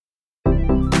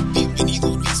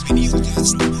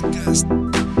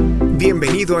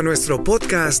Bienvenido a nuestro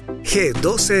podcast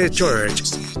G12 Church.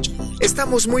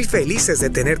 Estamos muy felices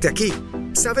de tenerte aquí.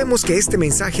 Sabemos que este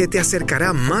mensaje te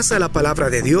acercará más a la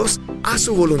palabra de Dios, a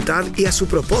su voluntad y a su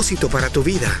propósito para tu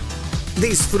vida.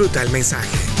 Disfruta el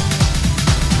mensaje.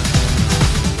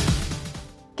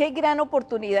 Qué gran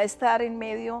oportunidad estar en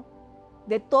medio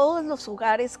de todos los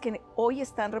hogares que hoy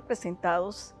están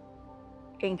representados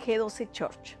en G12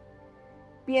 Church.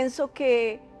 Pienso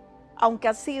que aunque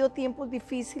han sido tiempos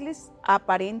difíciles,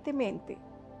 aparentemente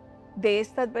de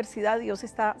esta adversidad Dios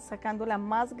está sacando la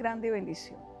más grande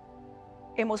bendición.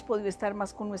 Hemos podido estar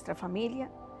más con nuestra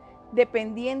familia,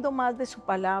 dependiendo más de su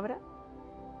palabra,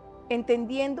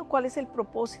 entendiendo cuál es el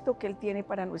propósito que Él tiene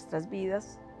para nuestras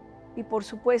vidas y por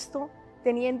supuesto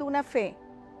teniendo una fe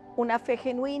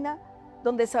genuina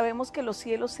donde sabemos que los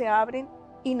cielos se abren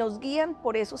y nos guían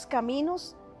por esos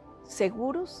caminos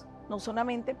seguros, no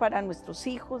solamente para nuestros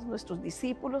hijos, nuestros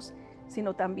discípulos,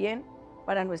 sino también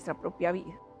para nuestra propia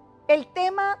vida. El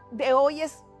tema de hoy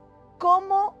es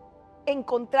cómo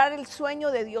encontrar el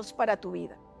sueño de Dios para tu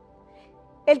vida.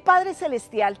 El Padre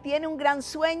Celestial tiene un gran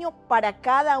sueño para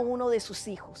cada uno de sus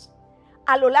hijos.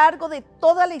 A lo largo de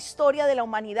toda la historia de la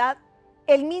humanidad,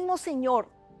 el mismo Señor,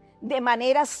 de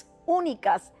maneras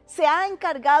únicas, se ha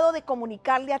encargado de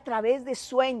comunicarle a través de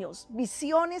sueños,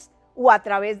 visiones o a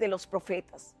través de los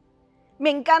profetas. Me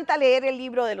encanta leer el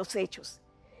libro de los Hechos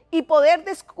y poder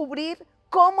descubrir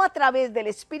cómo a través del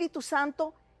Espíritu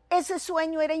Santo ese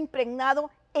sueño era impregnado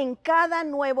en cada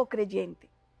nuevo creyente.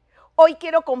 Hoy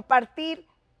quiero compartir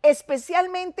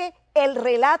especialmente el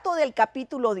relato del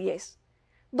capítulo 10,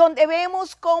 donde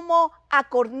vemos cómo a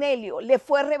Cornelio le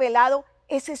fue revelado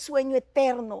ese sueño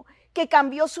eterno que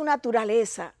cambió su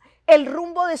naturaleza, el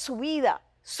rumbo de su vida,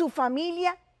 su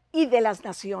familia y de las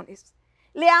naciones.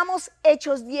 Leamos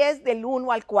Hechos 10 del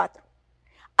 1 al 4.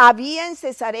 Había en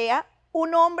Cesarea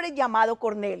un hombre llamado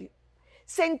Cornelio,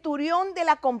 centurión de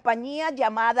la compañía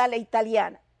llamada la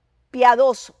Italiana,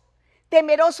 piadoso,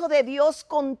 temeroso de Dios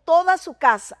con toda su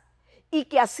casa, y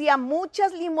que hacía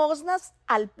muchas limosnas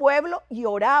al pueblo y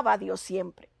oraba a Dios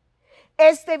siempre.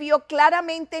 Este vio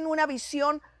claramente en una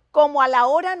visión, como a la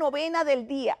hora 9 del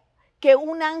día, que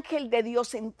un ángel de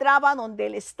Dios entraba donde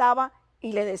él estaba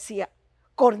y le decía: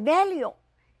 Cornelio.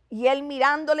 Y él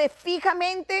mirándole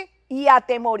fijamente y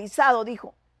atemorizado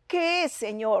dijo: ¿qué es,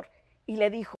 Señor? Y le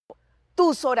dijo: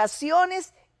 tus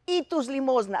oraciones y tus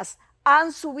limosnas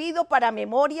han subido para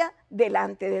memoria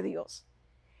delante de Dios.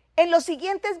 En los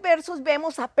siguientes versos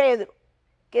vemos a Pedro,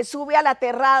 que sube a la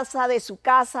terraza de su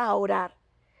casa a orar.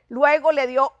 Luego le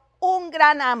dio un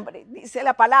gran hambre, dice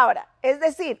la palabra, es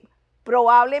decir,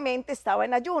 probablemente estaba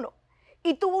en ayuno,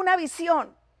 y tuvo una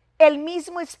visión. El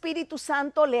mismo Espíritu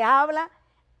Santo le habla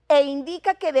e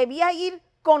indica que debía ir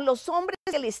con los hombres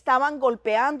que le estaban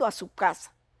golpeando a su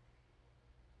casa.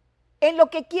 En lo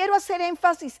que quiero hacer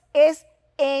énfasis es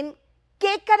en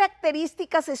qué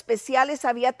características especiales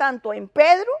había tanto en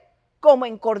Pedro como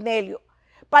en Cornelio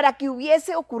para que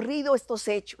hubiese ocurrido estos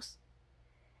hechos.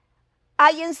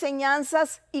 Hay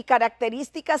enseñanzas y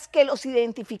características que los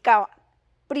identificaban.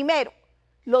 Primero,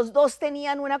 los dos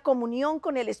tenían una comunión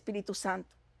con el Espíritu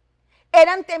Santo.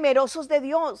 Eran temerosos de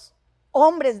Dios,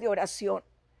 hombres de oración.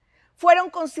 Fueron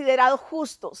considerados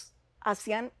justos,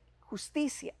 hacían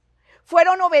justicia.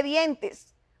 Fueron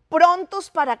obedientes, prontos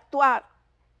para actuar.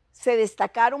 Se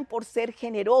destacaron por ser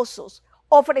generosos,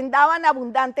 ofrendaban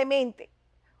abundantemente.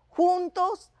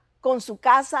 Juntos, con su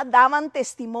casa, daban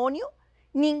testimonio.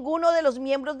 Ninguno de los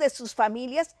miembros de sus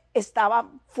familias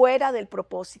estaba fuera del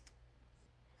propósito.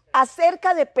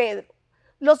 Acerca de Pedro,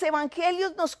 los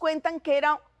evangelios nos cuentan que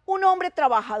era un hombre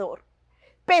trabajador,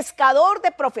 pescador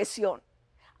de profesión,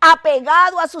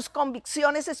 apegado a sus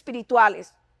convicciones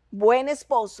espirituales, buen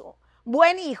esposo,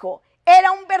 buen hijo,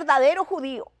 era un verdadero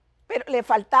judío, pero le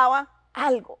faltaba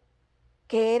algo,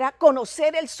 que era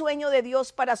conocer el sueño de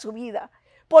Dios para su vida.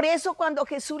 Por eso cuando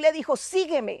Jesús le dijo,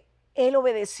 sígueme, él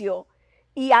obedeció.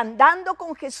 Y andando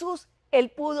con Jesús,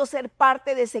 él pudo ser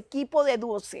parte de ese equipo de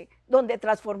 12, donde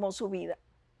transformó su vida.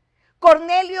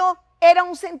 Cornelio era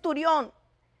un centurión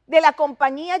de la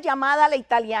compañía llamada la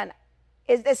Italiana,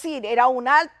 es decir, era un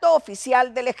alto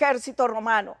oficial del ejército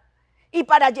romano. Y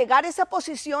para llegar a esa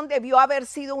posición debió haber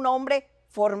sido un hombre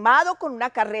formado con una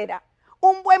carrera,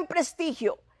 un buen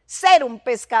prestigio. Ser un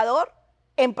pescador,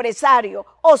 empresario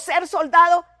o ser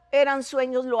soldado eran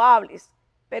sueños loables.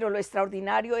 Pero lo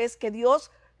extraordinario es que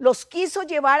Dios los quiso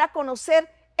llevar a conocer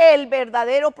el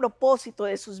verdadero propósito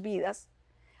de sus vidas.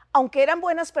 Aunque eran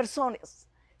buenas personas,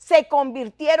 se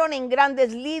convirtieron en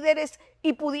grandes líderes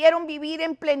y pudieron vivir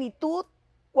en plenitud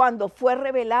cuando fue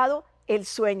revelado el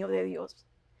sueño de Dios.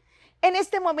 En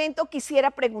este momento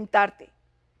quisiera preguntarte,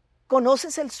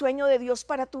 ¿conoces el sueño de Dios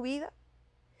para tu vida?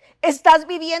 ¿Estás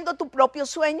viviendo tu propio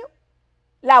sueño?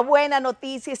 La buena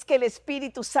noticia es que el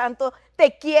Espíritu Santo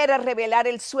te quiere revelar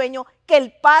el sueño que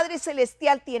el Padre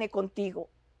Celestial tiene contigo.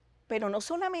 Pero no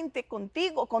solamente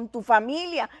contigo, con tu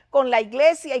familia, con la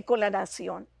iglesia y con la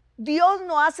nación. Dios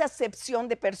no hace acepción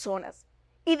de personas.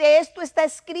 Y de esto está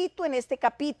escrito en este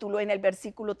capítulo, en el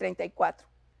versículo 34.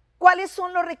 ¿Cuáles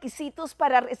son los requisitos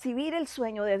para recibir el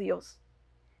sueño de Dios?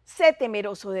 Sé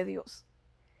temeroso de Dios.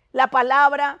 La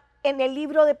palabra en el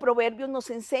libro de Proverbios nos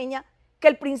enseña que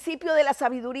el principio de la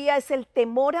sabiduría es el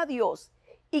temor a Dios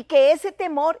y que ese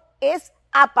temor es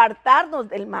apartarnos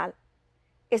del mal.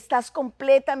 ¿Estás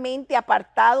completamente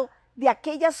apartado de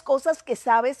aquellas cosas que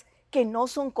sabes que no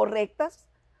son correctas?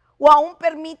 ¿O aún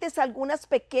permites algunas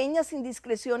pequeñas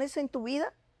indiscreciones en tu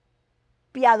vida?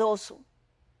 Piadoso.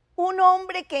 Un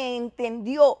hombre que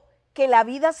entendió que la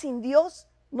vida sin Dios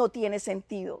no tiene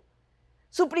sentido.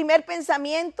 Su primer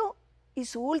pensamiento y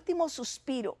su último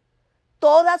suspiro,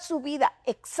 toda su vida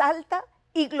exalta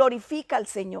y glorifica al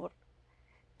Señor.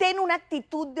 Ten una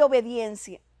actitud de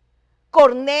obediencia.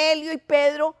 Cornelio y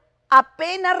Pedro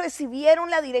apenas recibieron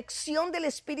la dirección del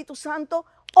Espíritu Santo,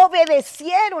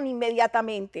 obedecieron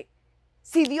inmediatamente.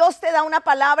 Si Dios te da una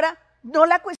palabra, no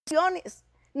la cuestiones,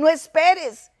 no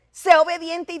esperes, sé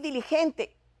obediente y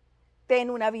diligente. Ten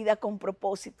una vida con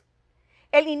propósito.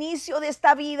 El inicio de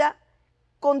esta vida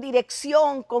con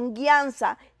dirección, con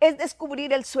guianza, es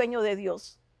descubrir el sueño de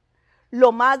Dios.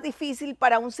 Lo más difícil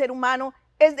para un ser humano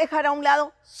es dejar a un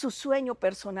lado su sueño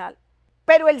personal.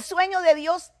 Pero el sueño de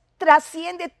Dios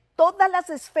trasciende todas las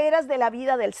esferas de la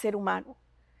vida del ser humano.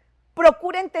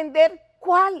 Procura entender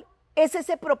cuál es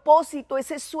ese propósito,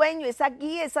 ese sueño, esa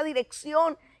guía, esa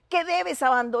dirección que debes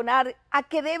abandonar, a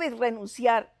que debes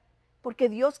renunciar, porque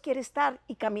Dios quiere estar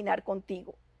y caminar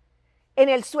contigo. En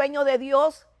el sueño de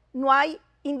Dios no hay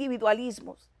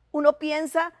individualismos. Uno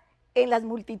piensa en las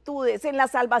multitudes, en la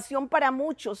salvación para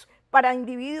muchos, para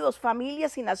individuos,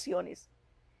 familias y naciones.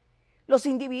 Los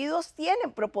individuos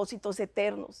tienen propósitos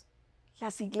eternos.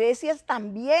 Las iglesias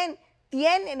también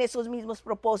tienen esos mismos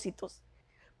propósitos.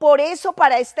 Por eso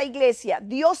para esta iglesia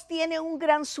Dios tiene un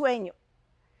gran sueño.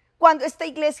 Cuando esta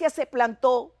iglesia se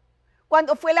plantó,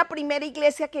 cuando fue la primera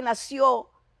iglesia que nació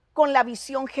con la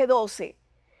visión G12,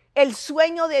 el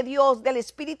sueño de Dios, del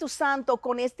Espíritu Santo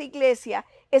con esta iglesia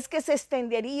es que se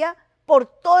extendería por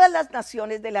todas las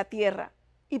naciones de la tierra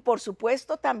y por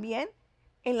supuesto también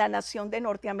en la nación de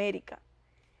Norteamérica.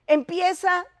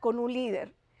 Empieza con un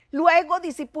líder, luego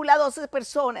discipula a 12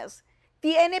 personas,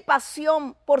 tiene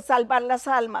pasión por salvar las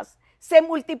almas, se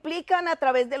multiplican a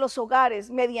través de los hogares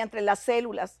mediante las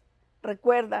células.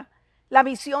 Recuerda, la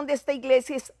misión de esta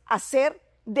iglesia es hacer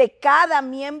de cada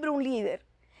miembro un líder.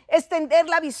 Extender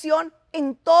la visión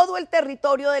en todo el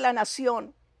territorio de la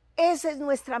nación. Esa es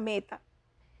nuestra meta.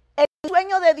 El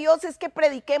sueño de Dios es que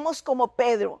prediquemos como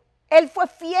Pedro. Él fue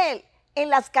fiel en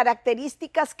las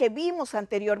características que vimos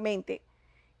anteriormente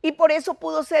y por eso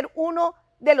pudo ser uno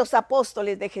de los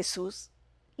apóstoles de Jesús.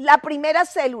 La primera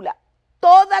célula,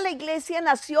 toda la iglesia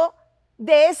nació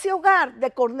de ese hogar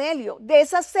de Cornelio, de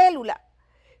esa célula.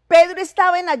 Pedro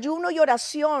estaba en ayuno y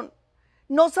oración.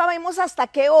 No sabemos hasta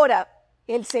qué hora.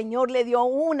 El Señor le dio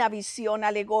una visión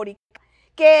alegórica,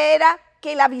 que era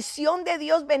que la visión de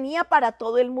Dios venía para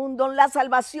todo el mundo. La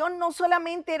salvación no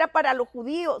solamente era para los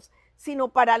judíos, sino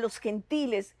para los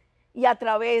gentiles. Y a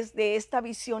través de esta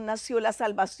visión nació la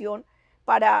salvación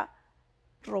para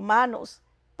romanos,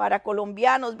 para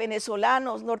colombianos,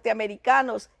 venezolanos,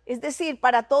 norteamericanos, es decir,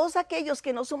 para todos aquellos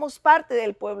que no somos parte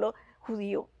del pueblo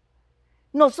judío.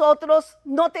 Nosotros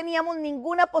no teníamos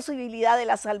ninguna posibilidad de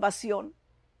la salvación.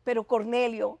 Pero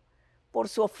Cornelio, por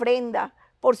su ofrenda,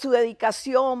 por su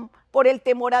dedicación, por el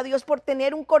temor a Dios, por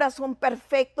tener un corazón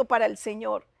perfecto para el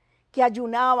Señor, que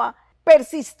ayunaba,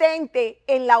 persistente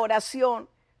en la oración.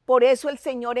 Por eso el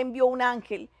Señor envió un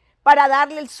ángel para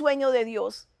darle el sueño de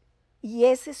Dios. Y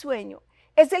ese sueño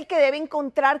es el que debe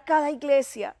encontrar cada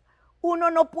iglesia.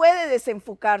 Uno no puede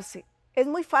desenfocarse. Es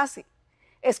muy fácil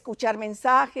escuchar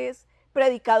mensajes,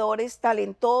 predicadores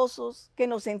talentosos que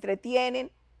nos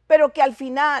entretienen, pero que al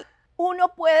final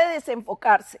uno puede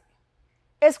desenfocarse.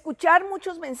 Escuchar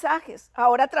muchos mensajes.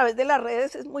 Ahora a través de las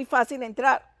redes es muy fácil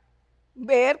entrar,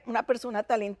 ver una persona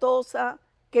talentosa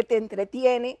que te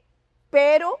entretiene,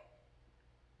 pero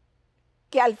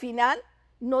que al final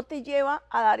no te lleva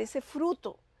a dar ese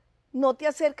fruto, no te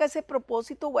acerca a ese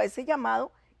propósito o a ese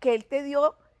llamado que Él te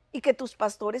dio y que tus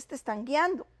pastores te están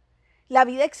guiando. La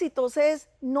vida exitosa es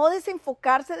no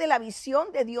desenfocarse de la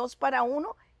visión de Dios para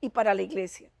uno y para la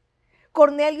iglesia.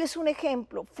 Cornelio es un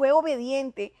ejemplo, fue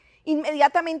obediente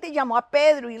Inmediatamente llamó a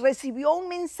Pedro y recibió un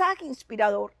mensaje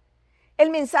inspirador. El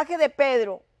mensaje de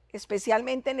Pedro,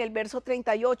 especialmente en el verso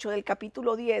 38 del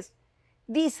capítulo 10,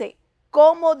 dice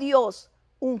cómo Dios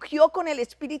ungió con el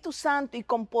Espíritu Santo y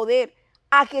con poder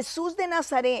a Jesús de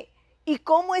Nazaret y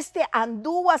cómo éste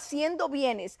anduvo haciendo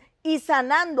bienes y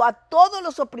sanando a todos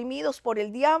los oprimidos por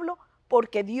el diablo,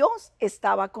 porque Dios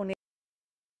estaba con él.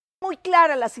 Muy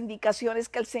claras las indicaciones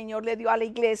que el Señor le dio a la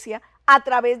iglesia a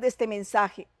través de este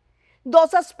mensaje.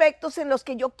 Dos aspectos en los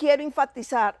que yo quiero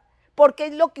enfatizar, porque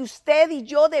es lo que usted y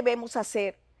yo debemos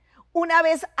hacer. Una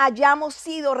vez hayamos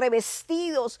sido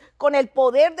revestidos con el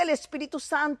poder del Espíritu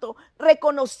Santo,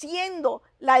 reconociendo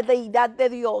la deidad de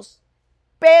Dios.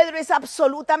 Pedro es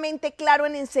absolutamente claro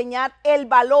en enseñar el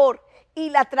valor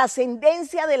y la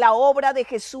trascendencia de la obra de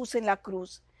Jesús en la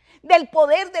cruz, del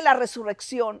poder de la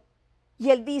resurrección.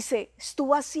 Y él dice,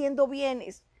 estuvo haciendo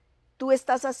bienes, ¿tú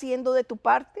estás haciendo de tu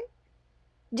parte?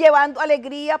 Llevando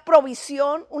alegría,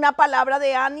 provisión, una palabra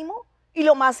de ánimo y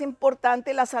lo más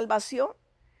importante, la salvación.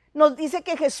 Nos dice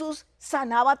que Jesús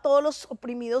sanaba a todos los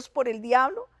oprimidos por el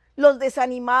diablo, los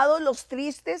desanimados, los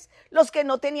tristes, los que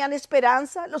no tenían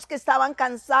esperanza, los que estaban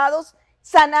cansados,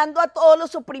 sanando a todos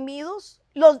los oprimidos,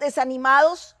 los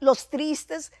desanimados, los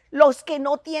tristes, los que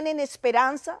no tienen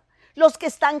esperanza, los que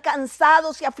están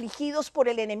cansados y afligidos por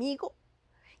el enemigo.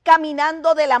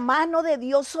 Caminando de la mano de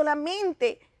Dios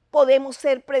solamente podemos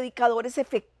ser predicadores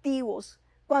efectivos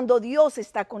cuando Dios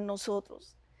está con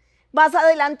nosotros. Más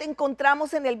adelante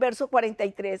encontramos en el verso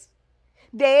 43,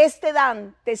 de este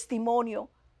dan testimonio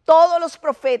todos los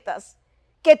profetas,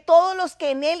 que todos los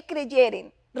que en él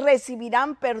creyeren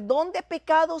recibirán perdón de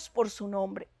pecados por su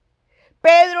nombre.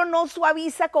 Pedro no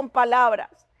suaviza con palabras,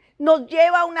 nos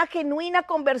lleva a una genuina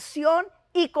conversión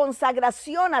y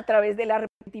consagración a través del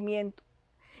arrepentimiento.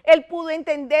 Él pudo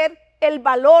entender el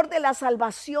valor de la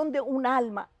salvación de un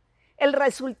alma. El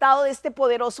resultado de este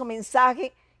poderoso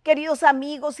mensaje, queridos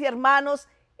amigos y hermanos,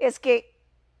 es que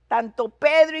tanto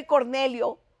Pedro y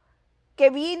Cornelio, que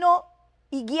vino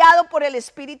y guiado por el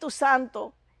Espíritu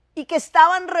Santo y que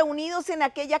estaban reunidos en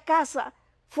aquella casa,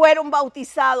 fueron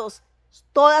bautizados.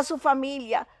 Toda su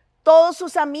familia, todos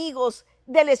sus amigos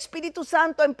del Espíritu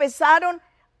Santo empezaron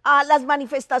a las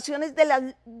manifestaciones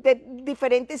de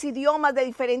diferentes idiomas, de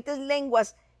diferentes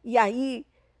lenguas, y ahí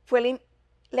fue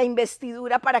la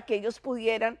investidura para que ellos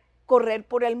pudieran correr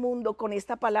por el mundo con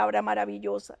esta palabra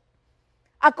maravillosa.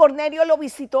 A Cornelio lo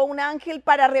visitó un ángel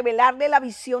para revelarle la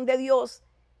visión de Dios.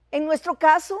 En nuestro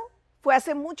caso fue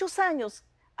hace muchos años,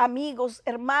 amigos,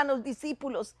 hermanos,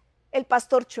 discípulos, el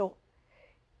pastor Cho,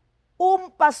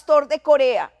 un pastor de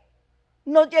Corea.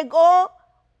 Nos llegó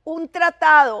un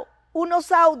tratado,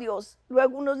 unos audios,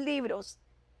 luego unos libros.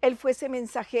 Él fue ese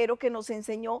mensajero que nos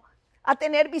enseñó a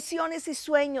tener visiones y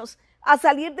sueños, a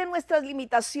salir de nuestras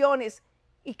limitaciones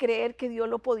y creer que Dios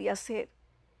lo podía hacer.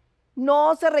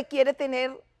 No se requiere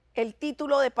tener el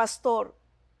título de pastor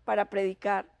para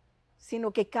predicar,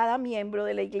 sino que cada miembro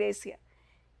de la iglesia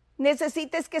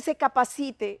necesites que se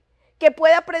capacite, que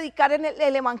pueda predicar en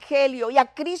el evangelio y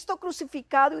a Cristo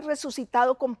crucificado y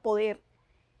resucitado con poder.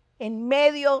 En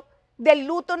medio del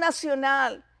luto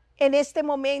nacional, en este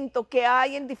momento que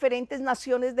hay en diferentes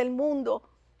naciones del mundo,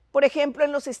 por ejemplo,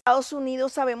 en los Estados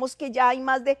Unidos sabemos que ya hay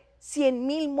más de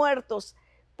 100,000 muertos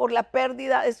por la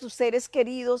pérdida de sus seres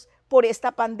queridos por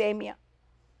esta pandemia.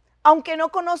 Aunque no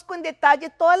conozco en detalle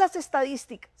todas las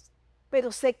estadísticas,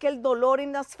 pero sé que el dolor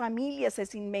en las familias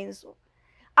es inmenso.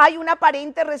 Hay una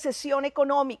aparente recesión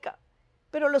económica,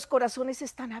 pero los corazones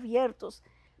están abiertos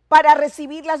para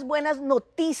recibir las buenas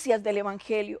noticias del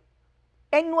evangelio.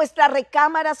 En nuestra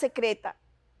recámara secreta,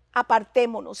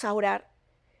 apartémonos a orar.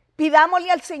 Pidámosle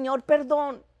al Señor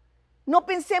perdón. No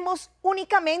pensemos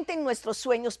únicamente en nuestros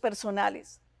sueños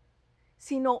personales,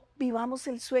 sino vivamos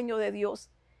el sueño de Dios.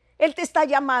 Él te está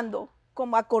llamando,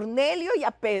 como a Cornelio y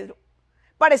a Pedro,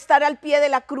 para estar al pie de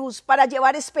la cruz, para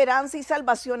llevar esperanza y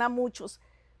salvación a muchos,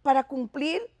 para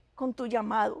cumplir con tu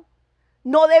llamado.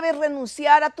 No debes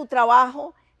renunciar a tu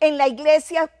trabajo. En la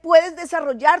iglesia puedes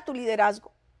desarrollar tu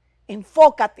liderazgo.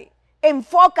 Enfócate,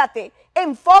 enfócate,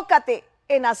 enfócate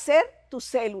en hacer tu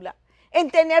célula,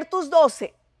 en tener tus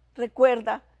 12.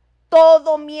 Recuerda,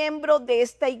 todo miembro de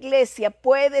esta iglesia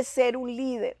puede ser un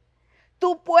líder.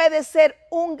 Tú puedes ser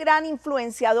un gran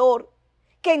influenciador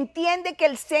que entiende que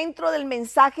el centro del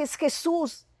mensaje es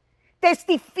Jesús.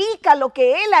 Testifica lo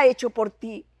que Él ha hecho por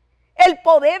ti. El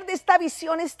poder de esta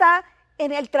visión está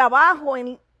en el trabajo,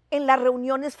 en las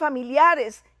reuniones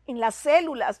familiares, en las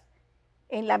células,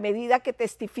 en la medida que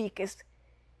testifiques.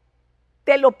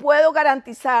 Te lo puedo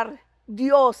garantizar,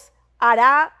 Dios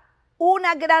hará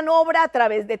una gran obra a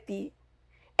través de ti.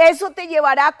 Eso te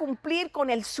llevará a cumplir con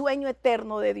el sueño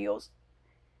eterno de Dios.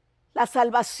 La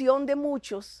salvación de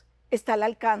muchos está al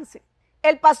alcance.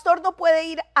 El pastor no puede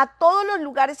ir a todos los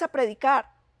lugares a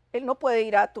predicar. Él no puede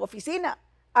ir a tu oficina,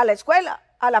 a la escuela,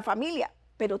 a la familia,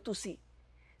 pero tú sí.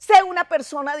 Sé una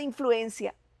persona de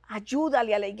influencia.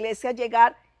 Ayúdale a la iglesia a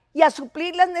llegar y a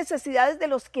suplir las necesidades de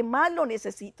los que más lo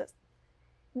necesitan.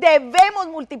 Debemos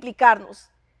multiplicarnos,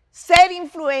 ser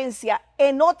influencia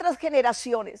en otras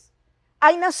generaciones.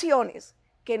 Hay naciones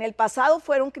que en el pasado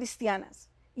fueron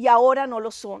cristianas y ahora no lo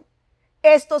son.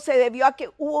 Esto se debió a que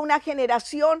hubo una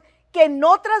generación que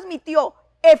no transmitió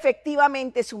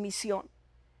efectivamente su misión.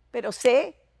 Pero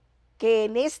sé que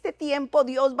en este tiempo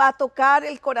Dios va a tocar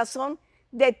el corazón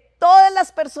de todas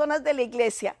las personas de la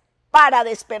iglesia para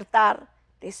despertar.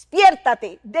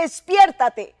 Despiértate,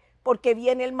 despiértate, porque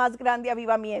viene el más grande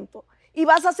avivamiento y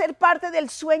vas a ser parte del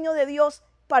sueño de Dios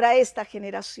para esta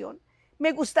generación.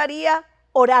 Me gustaría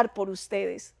orar por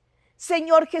ustedes.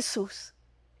 Señor Jesús,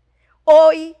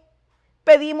 hoy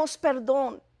pedimos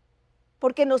perdón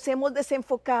porque nos hemos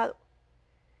desenfocado.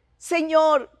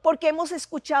 Señor, porque hemos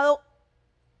escuchado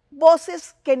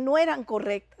voces que no eran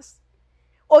correctas.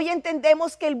 Hoy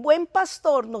entendemos que el buen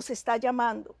pastor nos está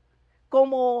llamando,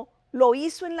 como lo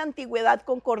hizo en la antigüedad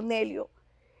con Cornelio,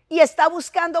 y está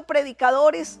buscando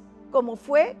predicadores como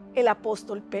fue el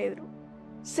apóstol Pedro.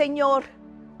 Señor,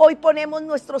 hoy ponemos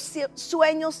nuestros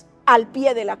sueños al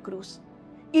pie de la cruz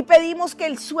y pedimos que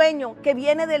el sueño que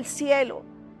viene del cielo,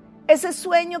 ese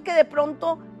sueño que de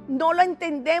pronto no lo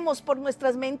entendemos por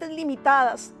nuestras mentes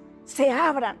limitadas, se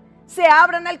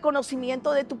abran al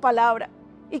conocimiento de tu palabra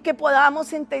y que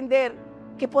podamos entender,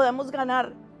 que podamos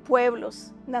ganar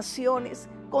pueblos, naciones,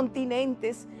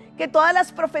 continentes, que todas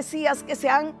las profecías que se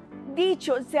han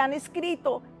dicho, se han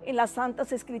escrito en las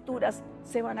Santas Escrituras,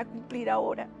 se van a cumplir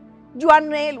ahora. Yo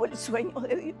anhelo el sueño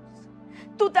de Dios.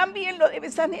 Tú también lo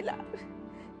debes anhelar.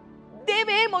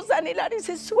 Debemos anhelar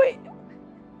ese sueño.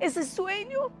 Ese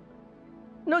sueño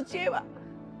nos lleva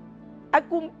a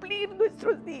cumplir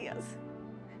nuestros días,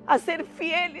 a ser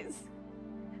fieles,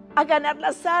 a ganar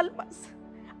las almas,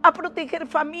 a proteger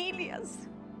familias.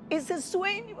 Ese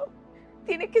sueño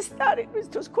tiene que estar en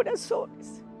nuestros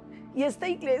corazones. Y esta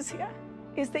iglesia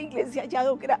ha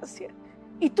hallado gracia.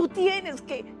 Y tú tienes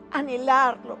que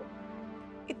anhelarlo.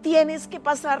 Tienes que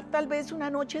pasar tal vez una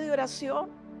noche de oración.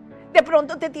 De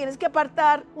pronto te tienes que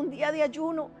apartar un día de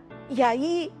ayuno. Y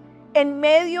ahí, en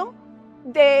medio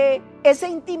de esa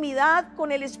intimidad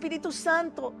con el Espíritu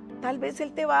Santo, tal vez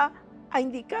Él te va a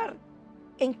indicar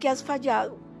en qué has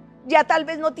fallado. Ya tal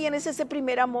vez no tienes ese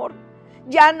primer amor.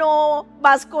 Ya no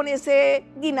vas con ese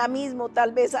dinamismo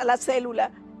tal vez a la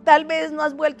célula. Tal vez no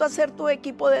has vuelto a hacer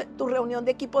tu reunión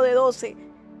de equipo de 12.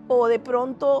 O de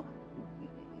pronto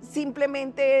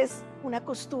simplemente es una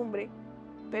costumbre.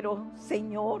 Pero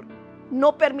Señor,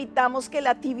 no permitamos que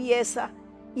la tibieza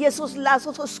y esos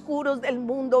lazos oscuros del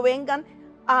mundo vengan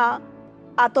a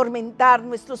atormentar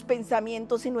nuestros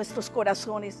pensamientos y nuestros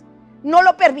corazones. No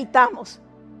lo permitamos,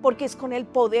 porque es con el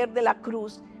poder de la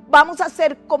cruz. Vamos a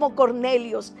ser como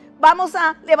Cornelios. Vamos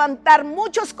a levantar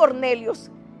muchos Cornelios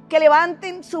que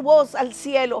levanten su voz al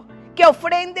cielo, que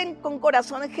ofrenden con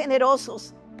corazones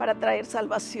generosos para traer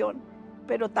salvación.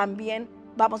 Pero también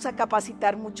vamos a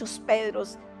capacitar muchos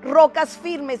Pedros, rocas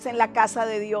firmes en la casa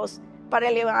de Dios, para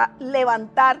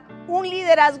levantar un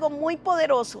liderazgo muy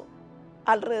poderoso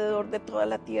alrededor de toda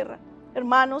la tierra.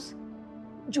 Hermanos,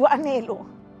 yo anhelo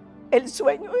el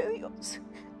sueño de Dios.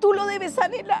 Tú lo debes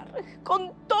anhelar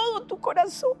con todo tu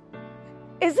corazón.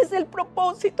 Ese es el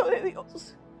propósito de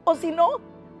Dios. O si no,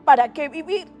 ¿para qué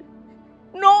vivir?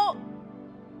 No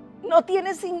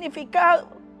tiene significado,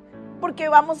 porque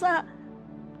vamos a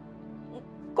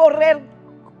correr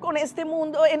con este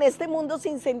mundo, en este mundo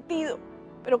sin sentido.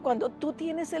 Pero cuando tú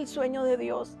tienes el sueño de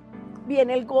Dios,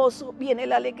 viene el gozo, viene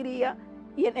la alegría,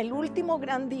 y en el último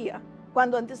gran día,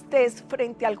 cuando estés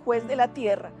frente al juez de la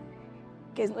tierra,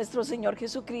 que es nuestro Señor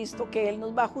Jesucristo, que Él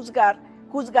nos va a juzgar,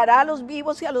 juzgará a los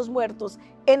vivos y a los muertos.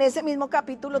 En ese mismo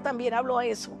capítulo también habló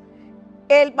eso.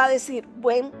 Él va a decir: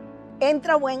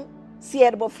 entra buen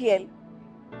siervo fiel.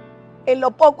 En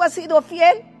lo poco has sido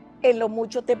fiel, en lo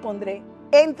mucho te pondré.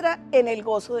 Entra en el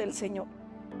gozo del Señor.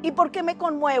 ¿Y por qué me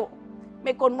conmuevo?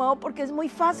 Me conmuevo porque es muy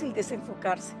fácil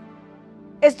desenfocarse.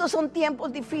 Estos son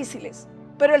tiempos difíciles,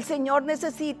 pero el Señor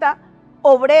necesita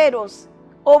obreros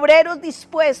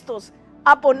dispuestos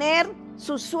a poner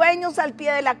sus sueños al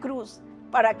pie de la cruz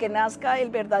para que nazca el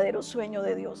verdadero sueño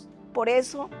de Dios. Por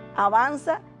eso,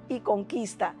 avanza y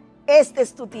conquista. Este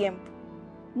es tu tiempo.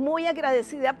 Muy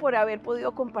agradecida por haber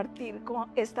podido compartir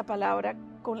esta palabra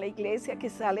con la iglesia que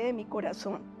sale de mi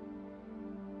corazón.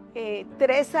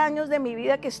 3 años de mi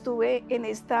vida que estuve en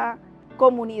esta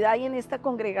comunidad y en esta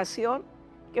congregación,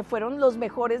 que fueron los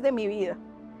mejores de mi vida.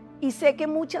 Y sé que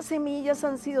muchas semillas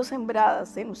han sido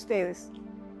sembradas en ustedes.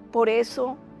 Por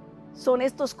eso son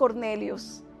estos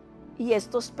Cornelios y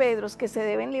estos Pedros que se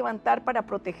deben levantar para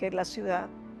proteger la ciudad.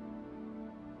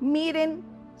 Miren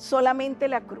solamente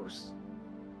la cruz.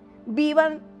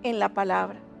 Vivan en la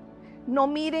palabra. No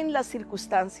miren las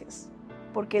circunstancias,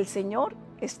 porque el Señor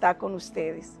está con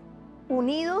ustedes.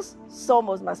 Unidos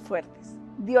somos más fuertes.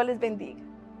 Dios les bendiga.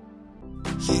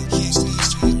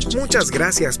 Muchas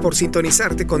gracias por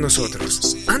sintonizarte con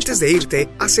nosotros. Antes de irte,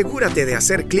 asegúrate de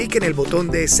hacer clic en el botón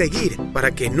de seguir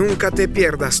para que nunca te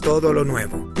pierdas todo lo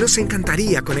nuevo. Nos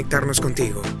encantaría conectarnos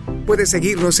contigo. Puedes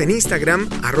seguirnos en Instagram,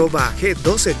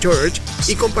 @G12Church,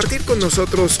 y compartir con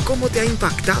nosotros cómo te ha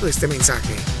impactado este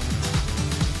mensaje.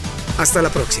 Hasta la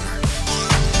próxima.